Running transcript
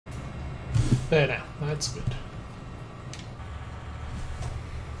There now, that's good.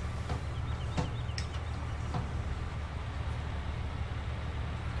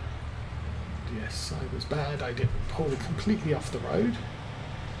 And yes, I was bad. I didn't pull completely off the road.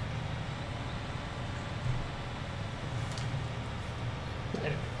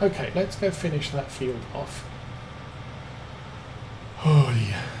 Anyway, okay, let's go finish that field off. Oh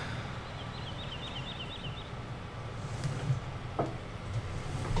yeah.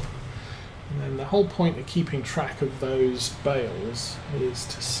 And the whole point of keeping track of those bales is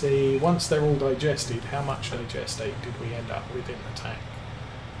to see, once they're all digested, how much digestate did we end up with in the tank.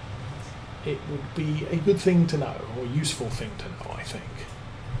 It would be a good thing to know, or a useful thing to know, I think.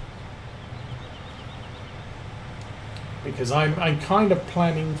 Because I'm kind of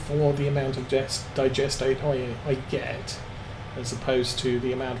planning for the amount of digestate I get, as opposed to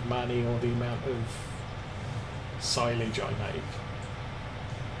the amount of money or the amount of silage I make.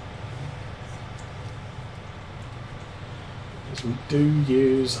 Because we do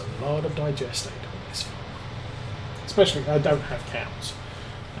use a lot of digestate on this farm. Especially, I don't have cows.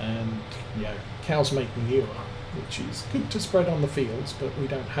 And, you know, cows make manure, which is good to spread on the fields, but we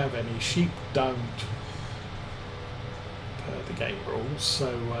don't have any. Sheep don't, per the game rules.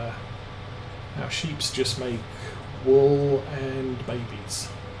 So, our sheeps just make wool and babies.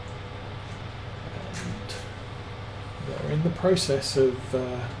 And they're in the process of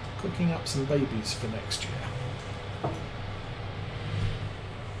cooking up some babies for next year.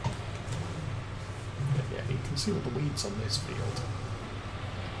 But yeah, you can see all the weeds on this field.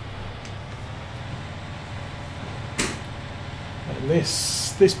 And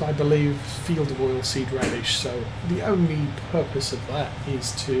this I believe, field of oilseed radish, so the only purpose of that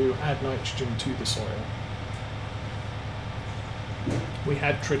is to add nitrogen to the soil. We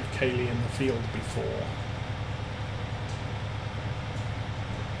had triticale in the field before,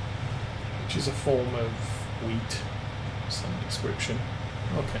 which is a form of wheat of some description.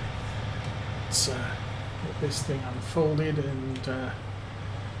 Okay, let's get this thing unfolded and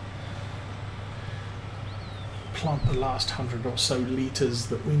plant the last 100 or so litres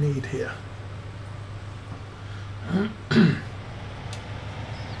that we need here.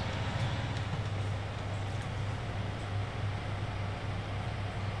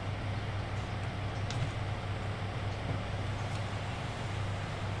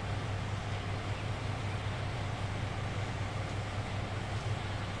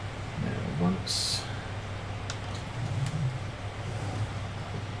 Once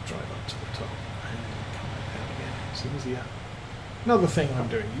drive up to the top and come back down again. It's easier. Another thing I'm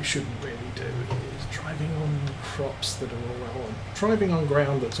doing you shouldn't really do is driving on crops that are all driving on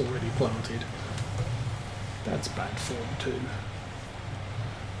ground that's already planted. That's bad form too,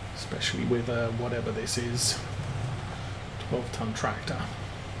 especially with whatever this is, 12-ton tractor.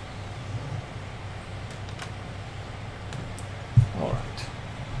 Alright.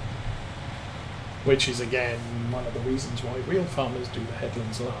 Which is again one of the reasons why real farmers do the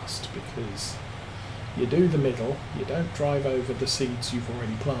headlands last, because you do the middle, you don't drive over the seeds you've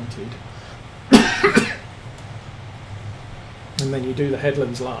already planted, and then you do the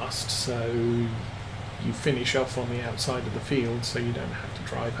headlands last, so you finish off on the outside of the field so you don't have to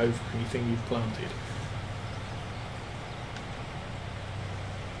drive over anything you've planted.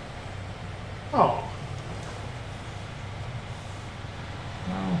 Oh.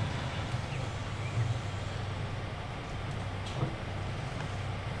 Well.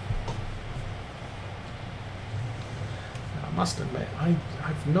 I must admit,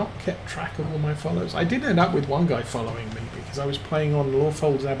 I've not kept track of all my follows. I did end up with one guy following me because I was playing on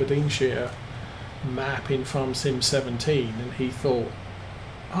Lawfold's Aberdeenshire map in Farm Sim 17 and he thought,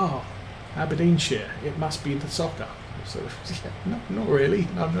 oh, Aberdeenshire, it must be the soccer. So, yeah, no, not really.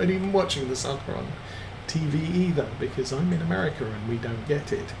 I'm not even watching the soccer on TV either because I'm in America and we don't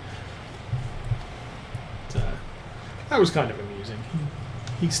get it. But, that was kind of amusing.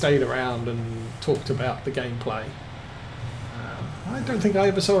 He stayed around and talked about the gameplay. I don't think I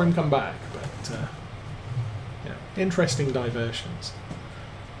ever saw him come back, but yeah, interesting diversions.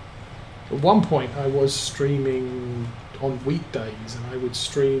 At one point I was streaming on weekdays and I would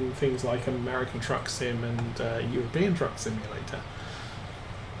stream things like American Truck Sim and European Truck Simulator.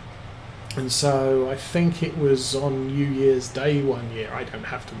 And so I think it was on New Year's Day one year. I don't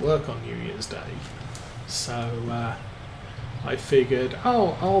have to work on New Year's Day. So I figured,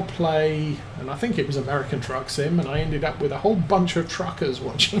 oh, I'll play, and I think it was American Truck Sim, and I ended up with a whole bunch of truckers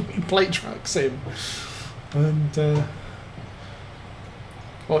watching me play Truck Sim. And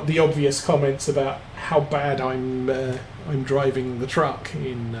well, the obvious comments about how bad I'm driving the truck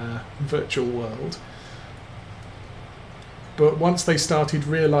in Virtual World. But once they started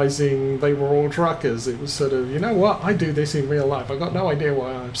realising they were all truckers, it was sort of, you know what, I do this in real life. I've got no idea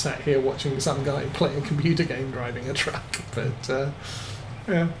why I'm sat here watching some guy play a computer game driving a truck. But,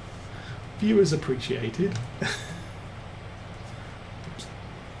 yeah, viewers appreciated.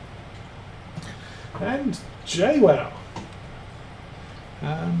 And JWoww.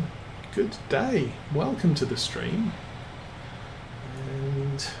 Good day. Welcome to the stream.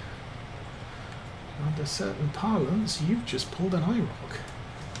 And under certain parlance, you've just pulled an IROC.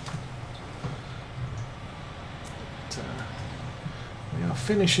 But, we are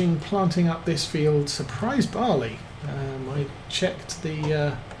finishing planting up this field. Surprise barley. I checked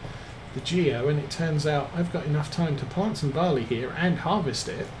the geo, and it turns out I've got enough time to plant some barley here and harvest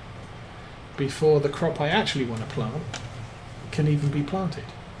it before the crop I actually want to plant can even be planted.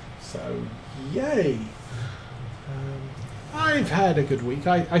 So, yay! I've had a good week.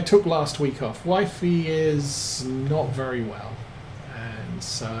 I took last week off. Wifey is not very well, and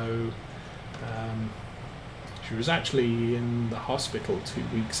so she was actually in the hospital 2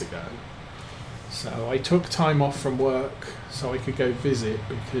 weeks ago. So I took time off from work so I could go visit,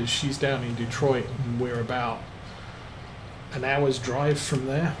 because she's down in Detroit and we're about an hour's drive from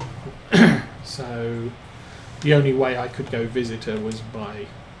there. So the only way I could go visit her was by,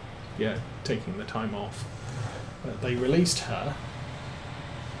 yeah, taking the time off. But they released her.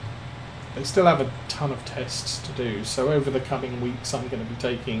 They still have a ton of tests to do, so over the coming weeks I'm going to be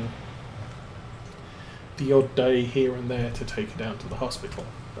taking the odd day here and there to take her down to the hospital.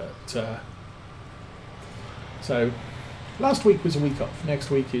 But so last week was a week off.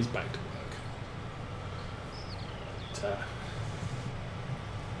 Next week is back to work. But,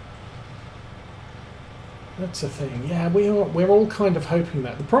 that's the thing. Yeah, we're all kind of hoping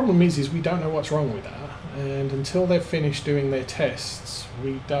that. The problem is we don't know what's wrong with her, and until they've finished doing their tests,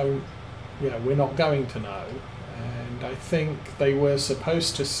 we're not going to know. And I think they were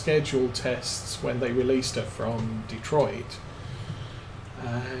supposed to schedule tests when they released her from Detroit,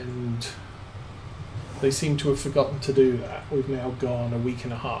 and they seem to have forgotten to do that. We've now gone a week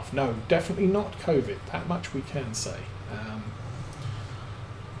and a half. No, definitely not COVID. That much we can say.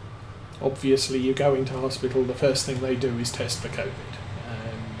 Obviously, you go into hospital, the first thing they do is test for COVID.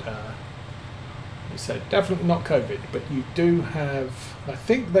 And they said, definitely not COVID, but you do have, I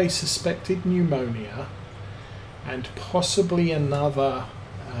think they suspected pneumonia and possibly another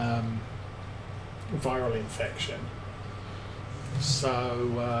viral infection.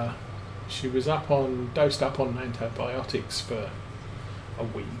 So she was dosed up on antibiotics for a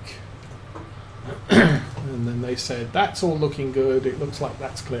week. And then they said, that's all looking good, it looks like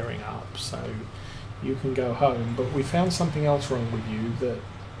that's clearing up, so you can go home. But we found something else wrong with you that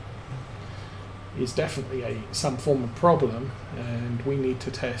is definitely some form of problem, and we need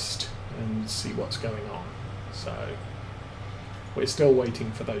to test and see what's going on. So we're still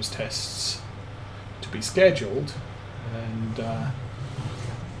waiting for those tests to be scheduled, and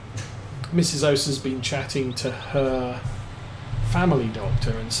Mrs. Ose has been chatting to her family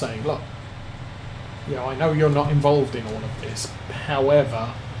doctor and saying, look, I know you're not involved in all of this,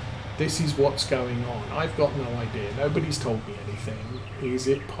 however, this is what's going on. I've got no idea. Nobody's told me anything. Is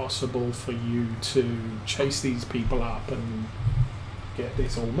it possible for you to chase these people up and get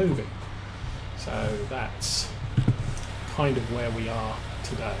this all moving? So that's kind of where we are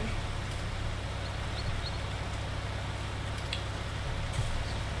today.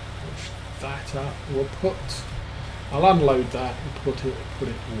 Push that up. I'll unload that and put it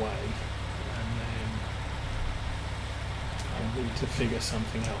away. I need to figure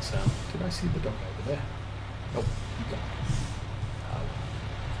something else out. Did I see the dog over there? Nope, you got it.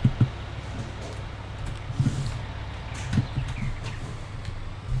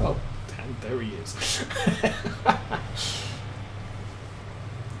 Oh, and there he is. So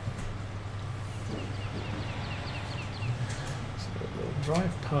we'll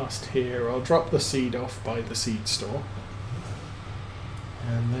drive past here. I'll drop the seed off by the seed store.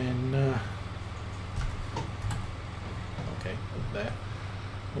 And then there.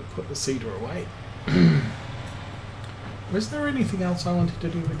 We'll put the cedar away. Was there anything else I wanted to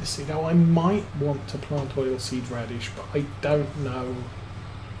do with the seed? Oh, I might want to plant oilseed radish, but I don't know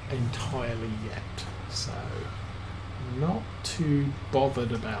entirely yet. So, not too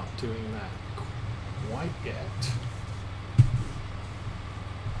bothered about doing that quite yet.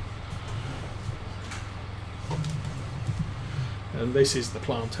 And this is the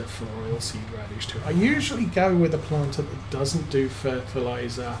planter for oilseed radish too. I usually go with a planter that doesn't do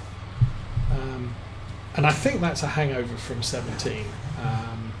fertilizer, and I think that's a hangover from 17.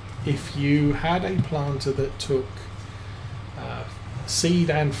 If you had a planter that took seed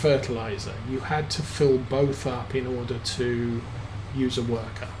and fertilizer. You had to fill both up in order to use a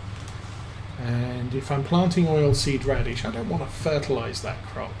worker. And if I'm planting oilseed radish, I don't want to fertilize that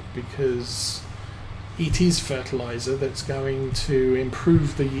crop because it is fertilizer that's going to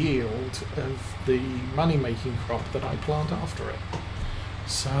improve the yield of the money-making crop that I plant after it.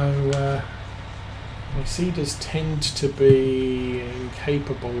 So my seeders tend to be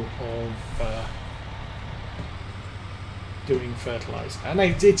incapable of doing fertilizer, and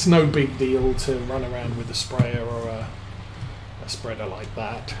it's no big deal to run around with a sprayer or a spreader like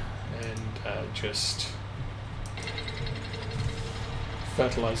that and just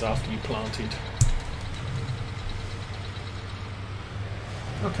fertilize after you planted.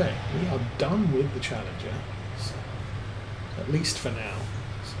 Okay, we are done with the Challenger, so, at least for now.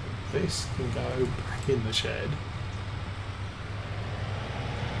 So this can go back in the shed.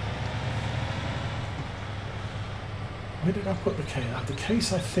 Where did I put the case? The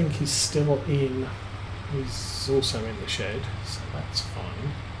case I think is still in, is also in the shed, so that's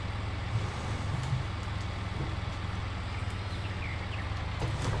fine.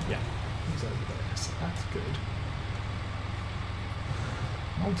 Yeah, he's over there, so that's good.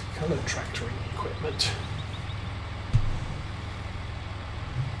 Multicoloured tractoring equipment.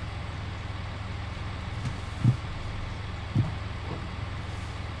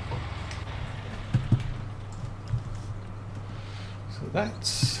 So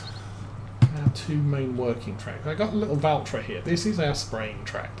that's our two main working tractors. I got a little Valtra here. This is our spraying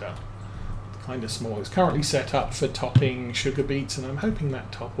tractor. It's kind of small. It's currently set up for topping sugar beets, and I'm hoping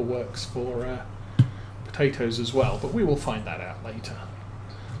that topper works for potatoes as well, but we will find that out later.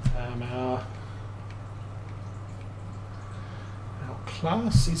 Our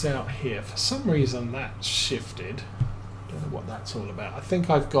class is out here. For some reason that's shifted. Don't know what that's all about. I think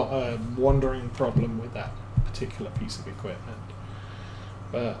I've got a wandering problem with that particular piece of equipment.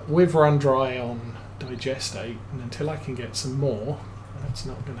 But we've run dry on digestate, and until I can get some more, that's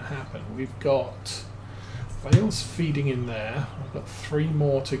not going to happen. We've got bales feeding in there. I've got 3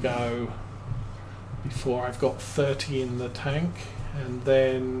 more to go before I've got 30 in the tank, and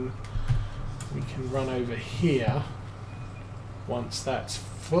then we can run over here once that's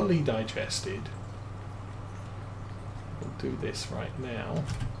fully digested. We'll do this right now.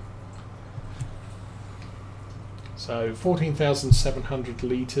 So 14,700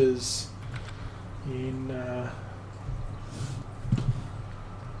 litres in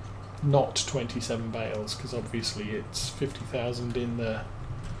not 27 bales, because obviously it's 50,000 in the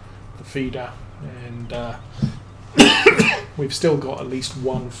feeder, and we've still got at least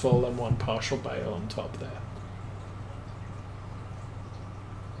 1 full and 1 partial bale on top there.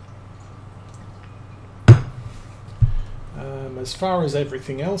 As far as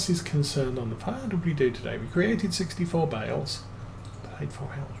everything else is concerned on the farm, how did we do today? We created 64 bales, paid for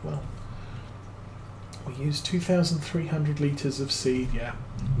out as well. We used 2,300 litres of seed, yeah,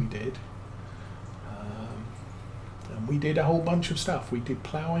 we did. And we did a whole bunch of stuff. We did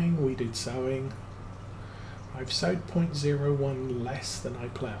ploughing, we did sowing. I've sowed 0.01 less than I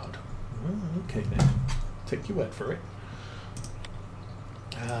ploughed. Oh, okay then, take your word for it.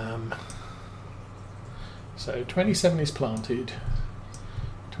 So 27 is planted,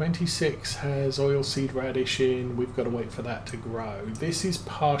 26 has oilseed radish in, we've got to wait for that to grow. This is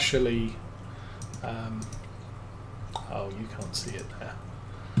partially, oh you can't see it there,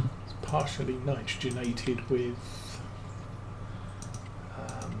 it's partially nitrogenated with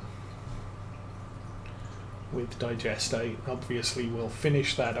digestate. Obviously we'll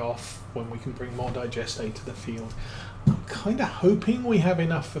finish that off when we can bring more digestate to the field. I'm kind of hoping we have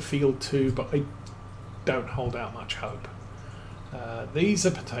enough for field 2, but I don't hold out much hope. These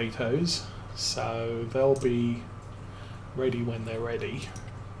are potatoes, so they'll be ready when they're ready.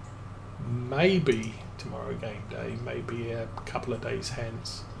 Maybe tomorrow game day, maybe a couple of days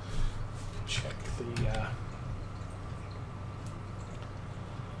hence. Check the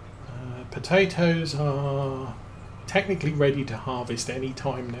potatoes are technically ready to harvest any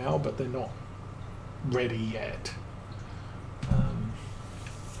time now, but they're not ready yet.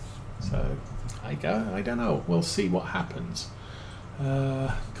 So I don't know. We'll see what happens.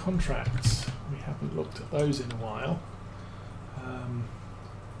 Contracts. We haven't looked at those in a while.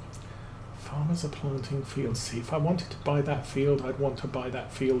 Farmers are planting fields. See, if I wanted to buy that field, I'd want to buy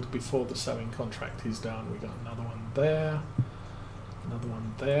that field before the sowing contract is done. We got another one there, another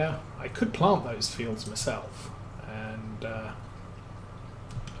one there. I could plant those fields myself and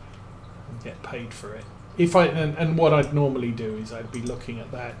get paid for it. If I and what I'd normally do is I'd be looking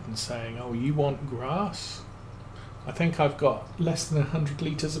at that and saying, oh, you want grass? I think I've got less than 100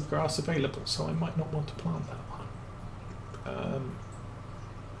 litres of grass available, so I might not want to plant that one.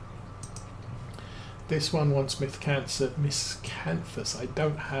 This one wants miscanthus. I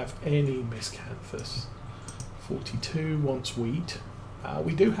don't have any miscanthus. 42 wants wheat.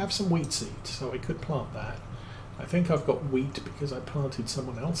 We do have some wheat seed, so I could plant that. I think I've got wheat because I planted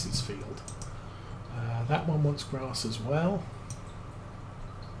someone else's field. That one wants grass as well.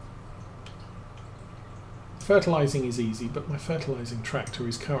 Fertilising is easy, but my fertilising tractor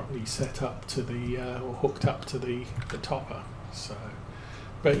is currently set up to the, or hooked up to the topper. So,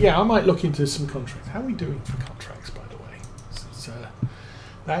 but yeah, I might look into some contracts. How are we doing for contracts, by the way?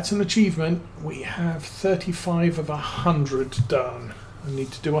 That's an achievement. We have 35 of 100 done. I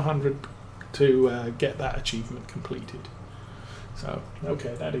need to do 100 to get that achievement completed. So,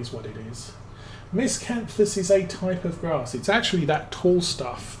 okay, that is what it is. Miscanthus is a type of grass. It's actually that tall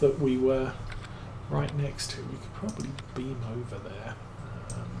stuff that we were right next to. We could probably beam over there,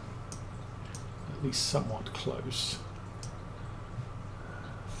 at least somewhat close.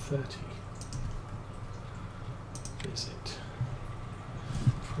 30. Visit.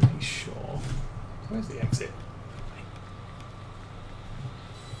 Pretty sure. Where's the exit?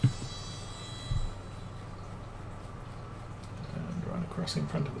 And run across in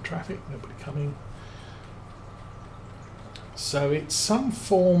front of the traffic. Nobody coming. So it's some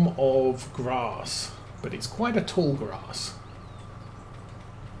form of grass, but it's quite a tall grass.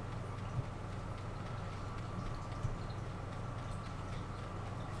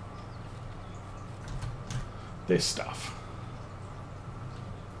 This stuff.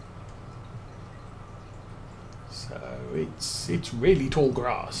 So it's really tall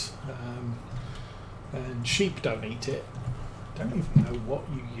grass, and sheep don't eat it. Don't even know what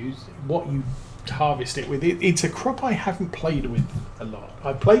you use, what you harvest it with. It's a crop I haven't played with a lot.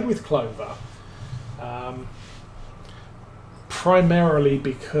 I played with clover, primarily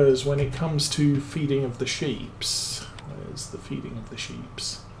because when it comes to feeding of the sheeps, where's the feeding of the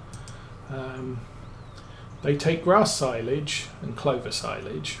sheeps? They take grass silage and clover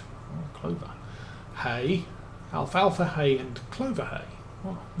silage, clover, hay, alfalfa hay and clover hay,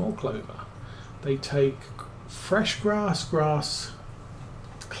 more clover. They take fresh grass,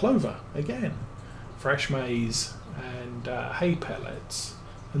 clover again, fresh maize and hay pellets,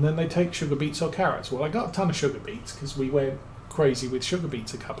 and then they take sugar beets or carrots. Well, I got a ton of sugar beets because we went crazy with sugar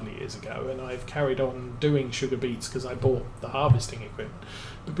beets a couple of years ago, and I've carried on doing sugar beets because I bought the harvesting equipment.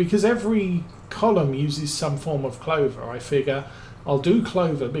 But because every column uses some form of clover, I figure I'll do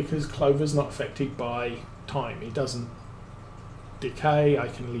clover because clover's not affected by time. It doesn't decay. I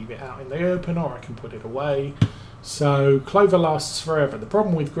can leave it out in the open or I can put it away. So clover lasts forever. The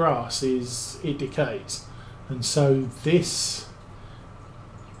problem with grass is it decays, and so this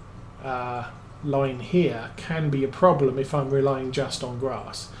line here can be a problem if I'm relying just on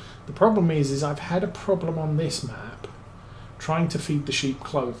grass. The problem is I've had a problem on this map trying to feed the sheep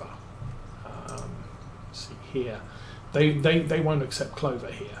clover. See here, they won't accept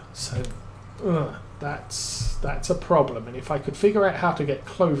clover here, so that's a problem. And if I could figure out how to get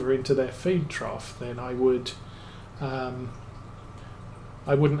clover into their feed trough, then I wouldn't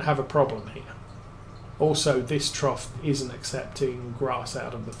have a problem here. Also, this trough isn't accepting grass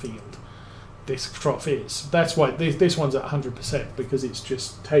out of the field. This trough is. That's why this one's at 100%, because it's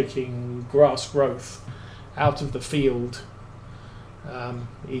just taking grass growth out of the field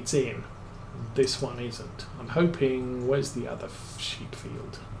it's in. This one isn't. I'm hoping, where's the other sheep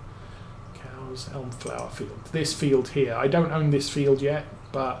field? Cows, elm flower field. This field here. I don't own this field yet,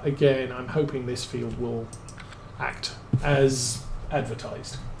 but again, I'm hoping this field will act as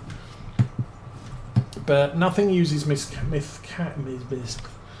advertised. But nothing uses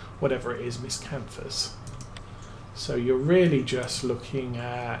whatever it is, miscanthus. So you're really just looking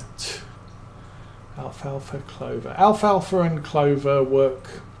at alfalfa, clover. Alfalfa and clover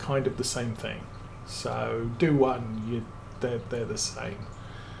work kind of the same thing. So do one, they're the same.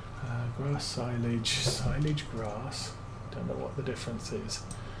 Grass, silage, grass. Don't know what the difference is.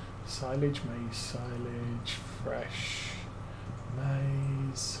 Silage, maize, silage, fresh,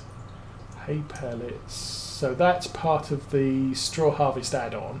 maize, hay pellets. So that's part of the straw harvest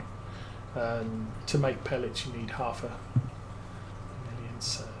add-on. To make pellets you need 500,000.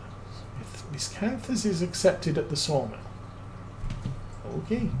 So miscanthus is accepted at the sawmill.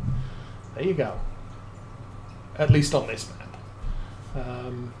 Okay, there you go. At least on this map.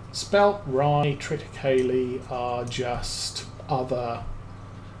 Spelt, rye, triticale are just other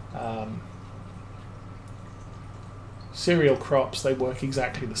cereal crops. They work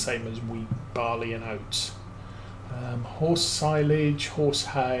exactly the same as wheat, barley and oats. Horse silage, horse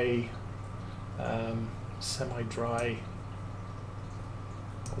hay, semi-dry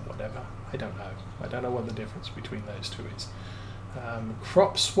or whatever. I don't know. I don't know what the difference between those two is.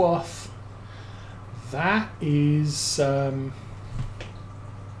 Crop swath. That is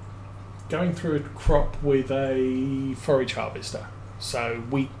going through a crop with a forage harvester. So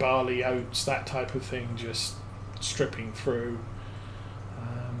wheat, barley, oats, that type of thing, just stripping through.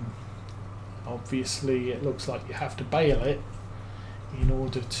 Obviously it looks like you have to bale it in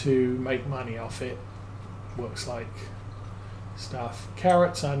order to make money off it. Works like stuff.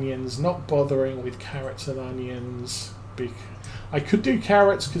 Carrots, onions, not bothering with carrots and onions. I could do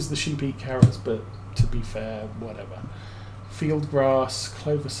carrots because the sheep eat carrots, but to be fair, whatever. Field grass,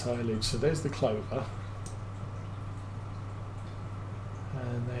 clover silage, so there's the clover.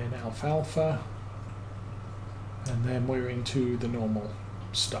 And then alfalfa. And then we're into the normal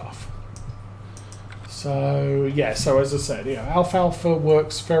stuff. So yeah, so as I said, alfalfa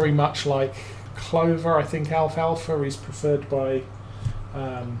works very much like clover. I think alfalfa is preferred by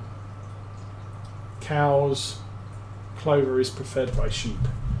cows. Clover is preferred by sheep.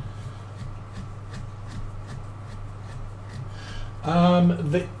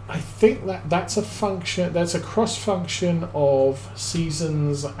 I think that's a function. That's a cross function of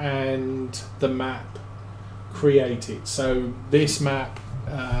seasons and the map created. So this map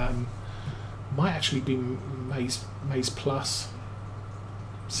might actually be maize plus,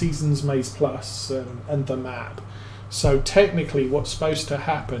 seasons maize plus, and the map. So technically what's supposed to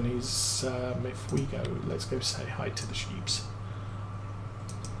happen is if we go, let's go say hi to the sheeps.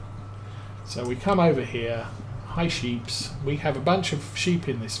 So we come over here, hi sheeps. We have a bunch of sheep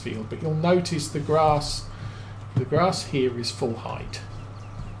in this field, but you'll notice the grass here is full height.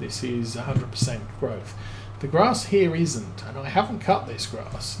 This is 100% growth. The grass here isn't, and I haven't cut this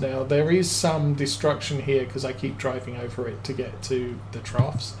grass. Now there is some destruction here because I keep driving over it to get to the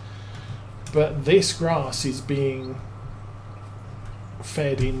troughs, but this grass is being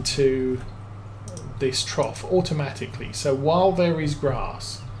fed into this trough automatically. So while there is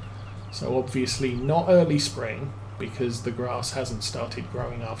grass, so obviously not early spring because the grass hasn't started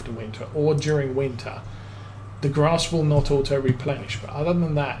growing after winter, or during winter, the grass will not auto-replenish. But other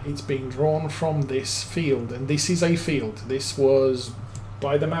than that, it's being drawn from this field, and this is a field. This was,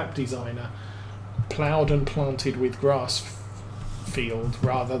 by the map designer, ploughed and planted with grass field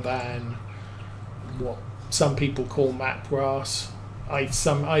rather than what some people call map grass.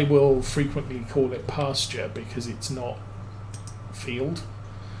 I will frequently call it pasture because it's not field.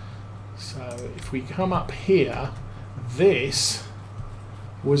 So if we come up here, this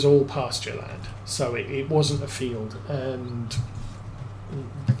was all pasture land, so it wasn't a field, and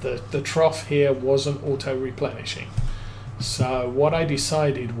the trough here wasn't auto-replenishing. So what I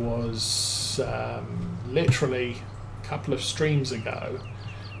decided was literally a couple of streams ago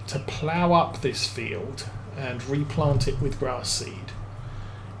to plough up this field and replant it with grass seed,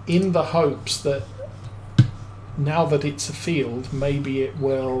 in the hopes that now that it's a field, maybe it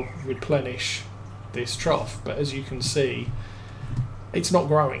will replenish this trough. But as you can see, it's not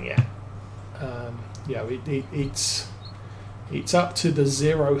growing yet. It's up to the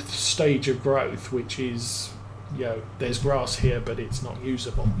 0th stage of growth, which is, there's grass here, but it's not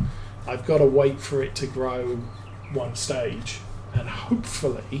usable. I've got to wait for it to grow one stage, and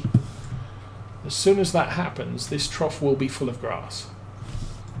hopefully, as soon as that happens, this trough will be full of grass.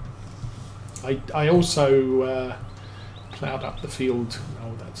 I also ploughed up the field.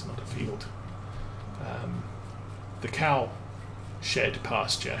 No, that's not a field. The cow shed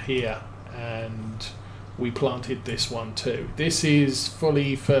pasture here, and we planted this one too. This is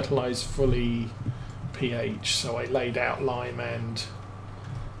fully fertilized, fully pH, so I laid out lime and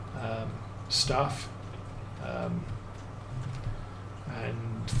stuff and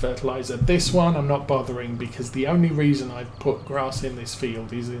fertilizer. This one I'm not bothering because the only reason I've put grass in this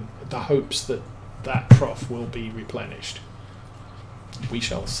field is in the hopes that that trough will be replenished. We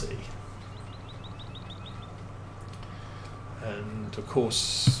shall see. And of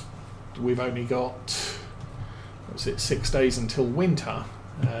course we've only got, what was it, 6 days until winter,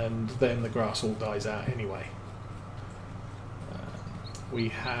 and then the grass all dies out anyway. We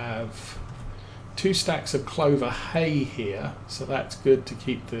have 2 stacks of clover hay here, so that's good to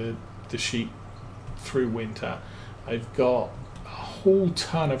keep the sheep through winter. I've got a whole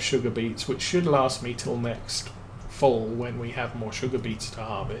ton of sugar beets, which should last me till next fall when we have more sugar beets to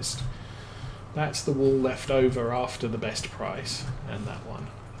harvest. That's the wool left over after the best price, and that one.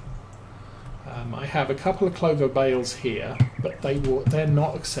 I have a couple of clover bales here, but they're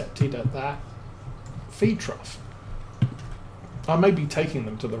not accepted at that feed trough. I may be taking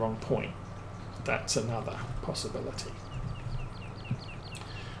them to the wrong point. That's another possibility.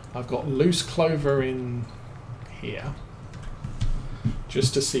 I've got loose clover in here,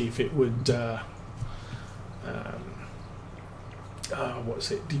 just to see if it would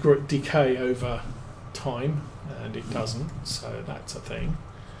decay over time, and it doesn't, so that's a thing.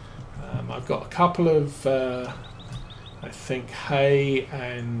 I've got a couple of, I think, hay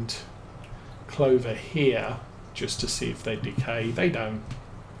and clover here, just to see if they decay. They don't.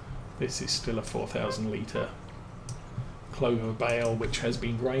 This is still a 4,000 litre clover bale which has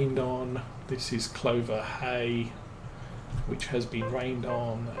been rained on. This is clover hay which has been rained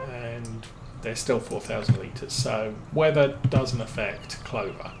on, and they're still 4,000 litres. So weather doesn't affect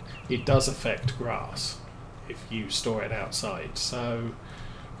clover. It does affect grass if you store it outside. So,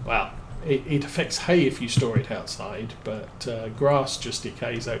 well, it affects hay if you store it outside, but grass just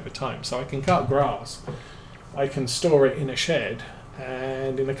decays over time. So I can cut grass, I can store it in a shed,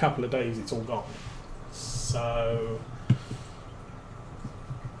 and in a couple of days it's all gone. So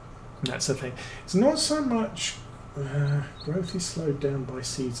that's the thing. It's not so much growth is slowed down by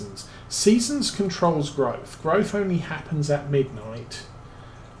seasons. Seasons controls growth. Growth only happens at midnight,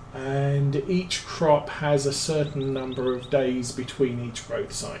 and each crop has a certain number of days between each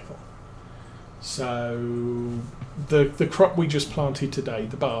growth cycle. So the crop we just planted today,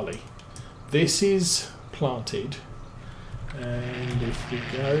 the barley, this is planted, and if we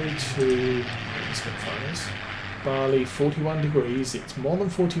go to, let's get fires, barley 41 degrees, it's more than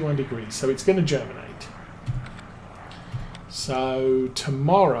 41 degrees, so it's going to germinate. So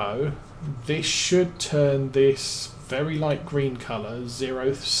tomorrow this should turn this very light green colour,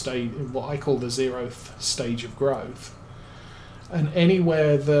 zeroth stage, what I call the zeroth stage of growth, and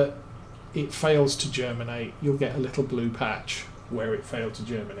anywhere that it fails to germinate, you'll get a little blue patch where it failed to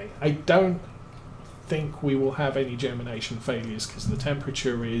germinate. I don't think we will have any germination failures because the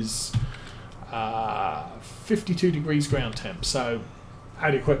temperature is 52 degrees ground temp, so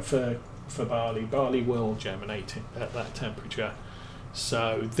adequate for barley. Barley will germinate at that temperature.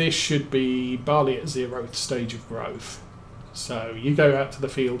 So this should be barley at zeroth stage of growth. So you go out to the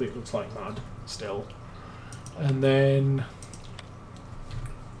field, it looks like mud still. And then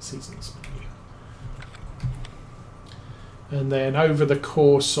seasons. And then over the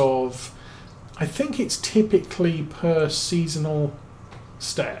course of, I think it's typically per seasonal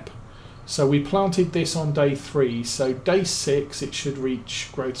step. So we planted this on day 3, so day 6 it should reach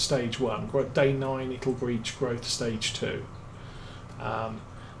growth stage 1. Day 9 it'll reach growth stage 2.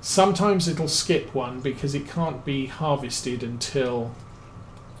 Sometimes it'll skip one because it can't be harvested until,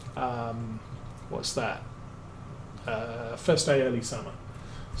 what's that? First day early summer.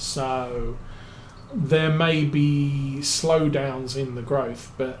 So there may be slowdowns in the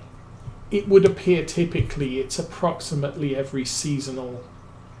growth, but it would appear typically it's approximately every seasonal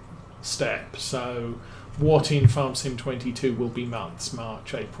step. So what in Farm Sim 22 will be months: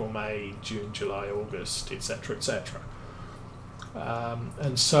 March, April, May, June, July, August, etc., etc.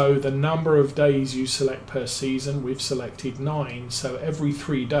 And so the number of days you select per season, we've selected 9, so every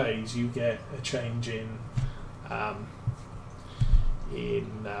 3 days you get a change in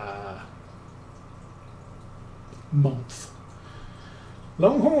month.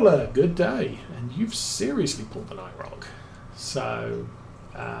 Long hauler, good day, and you've seriously pulled the night rock. So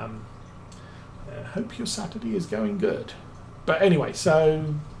I hope your Saturday is going good. But anyway,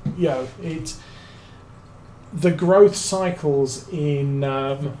 so it's the growth cycles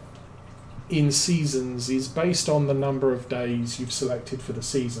in seasons is based on the number of days you've selected for the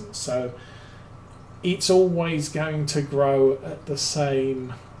season. So it's always going to grow at the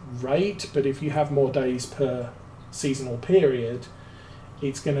same rate, but if you have more days per seasonal period,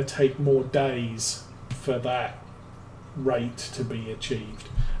 it's going to take more days for that rate to be achieved.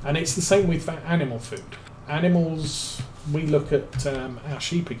 And it's the same with animal food. Animals, we look at our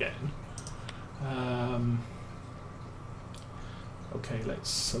sheep again. Okay, let's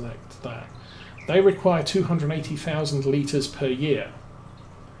select that. They require 280,000 litres per year.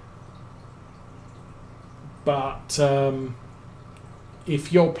 But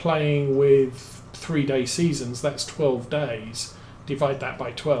if you're playing with 3-day seasons, that's 12 days. Divide that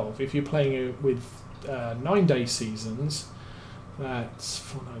by 12. If you're playing with 9-day seasons, that's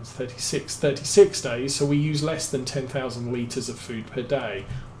 4 9 36 days. So we use less than 10,000 litres of food per day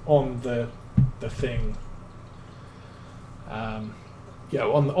on the thing. On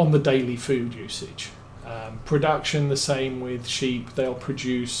the daily food usage. Production, the same with sheep. They'll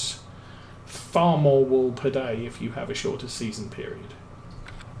produce far more wool per day if you have a shorter season period.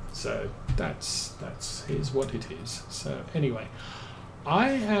 So that's here's what it is. So anyway,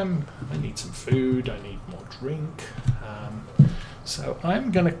 I need some food, I need more drink. So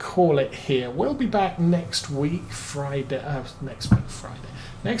I'm going to call it here. We'll be back next week, Friday.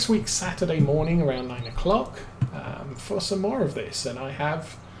 Next week, Saturday morning around 9 o'clock for some more of this. And I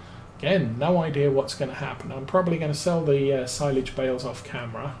have, again, no idea what's going to happen. I'm probably going to sell the silage bales off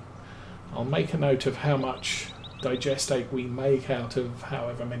camera. I'll make a note of how much digestate we make out of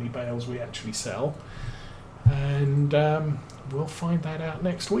however many bales we actually sell, and we'll find that out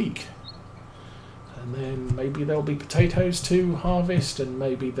next week. And then maybe there'll be potatoes to harvest, and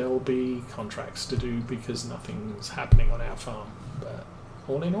maybe there'll be contracts to do because nothing's happening on our farm. But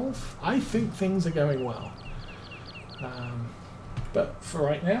all in all, I think things are going well. But for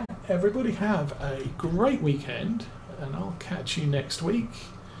right now, everybody have a great weekend, and I'll catch you next week.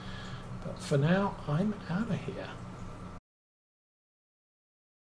 But for now, I'm out of here.